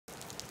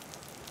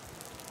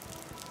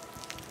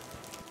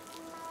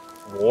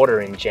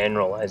water in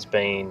general has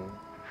been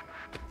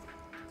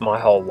my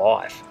whole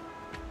life.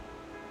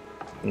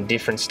 In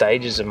different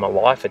stages of my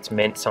life, it's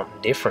meant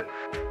something different.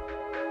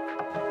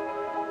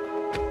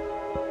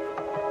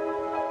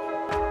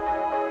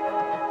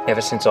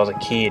 Ever since I was a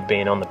kid,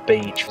 being on the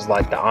beach was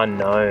like the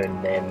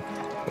unknown, and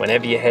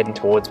whenever you're heading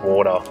towards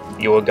water,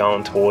 you're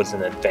going towards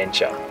an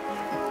adventure.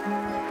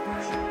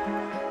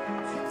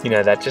 You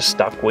know, that just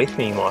stuck with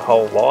me my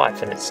whole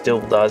life, and it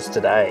still does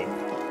today.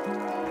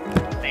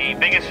 The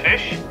biggest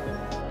fish,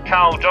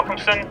 Carl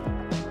Jocumsen,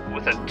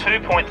 with a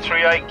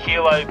 2.38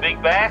 kilo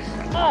big bass.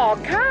 Oh,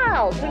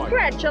 Carl,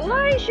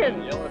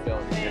 congratulations!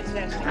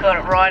 Got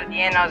it right at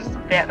the end. I was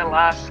about the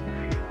last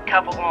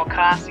couple more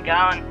casts to go,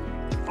 and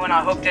when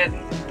I hooked it,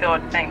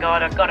 thought, thank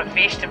God I've got a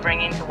fish to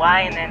bring into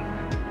weigh, and then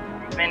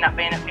it ended up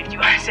being a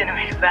 51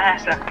 centimetre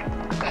bass. So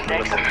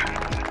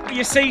excellent.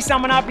 You see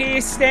someone up here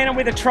standing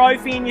with a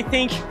trophy and you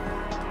think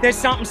there's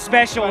something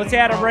special, it's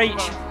out of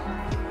reach.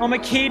 I'm a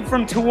kid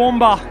from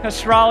Toowoomba,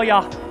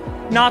 Australia.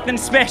 Nothing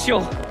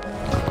special.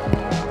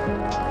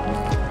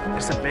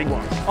 It's a big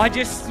one. I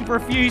just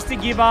refused to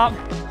give up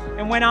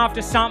and went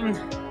after something,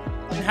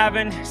 and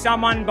having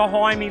someone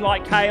behind me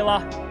like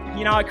Kayla,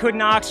 you know, I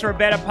couldn't ask for a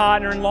better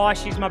partner in life.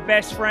 She's my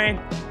best friend.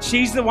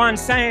 She's the one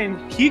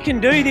saying, you can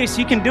do this,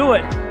 you can do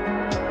it.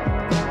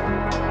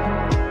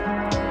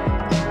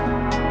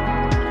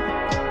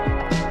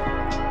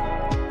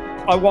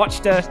 I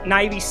watched a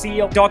Navy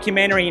SEAL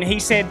documentary, and he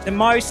said the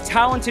most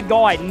talented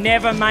guy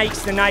never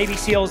makes the Navy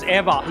SEALs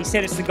ever. He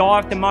said it's the guy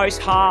with the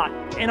most heart.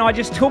 And I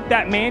just took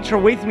that mantra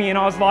with me, and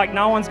I was like,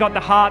 no one's got the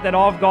heart that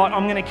I've got.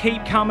 I'm gonna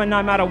keep coming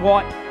no matter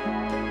what.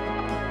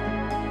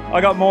 I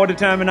got more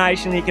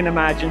determination than you can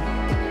imagine.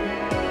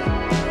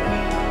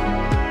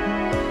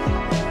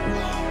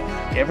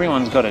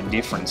 Everyone's got a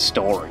different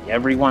story.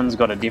 Everyone's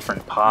got a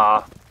different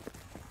path.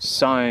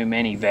 So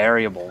many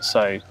variables.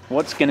 So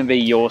what's going to be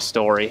your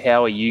story?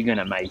 How are you going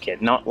to make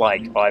it? Not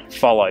like I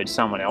followed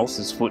someone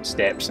else's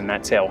footsteps and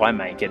that's how I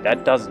make it.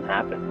 That doesn't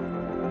happen.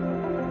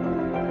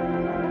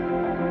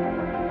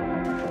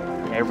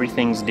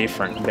 Everything's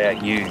different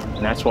about you,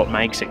 and that's what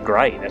makes it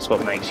great. That's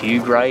what makes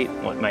you great.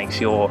 What makes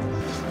your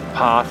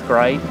path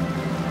great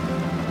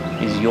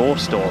is your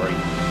story.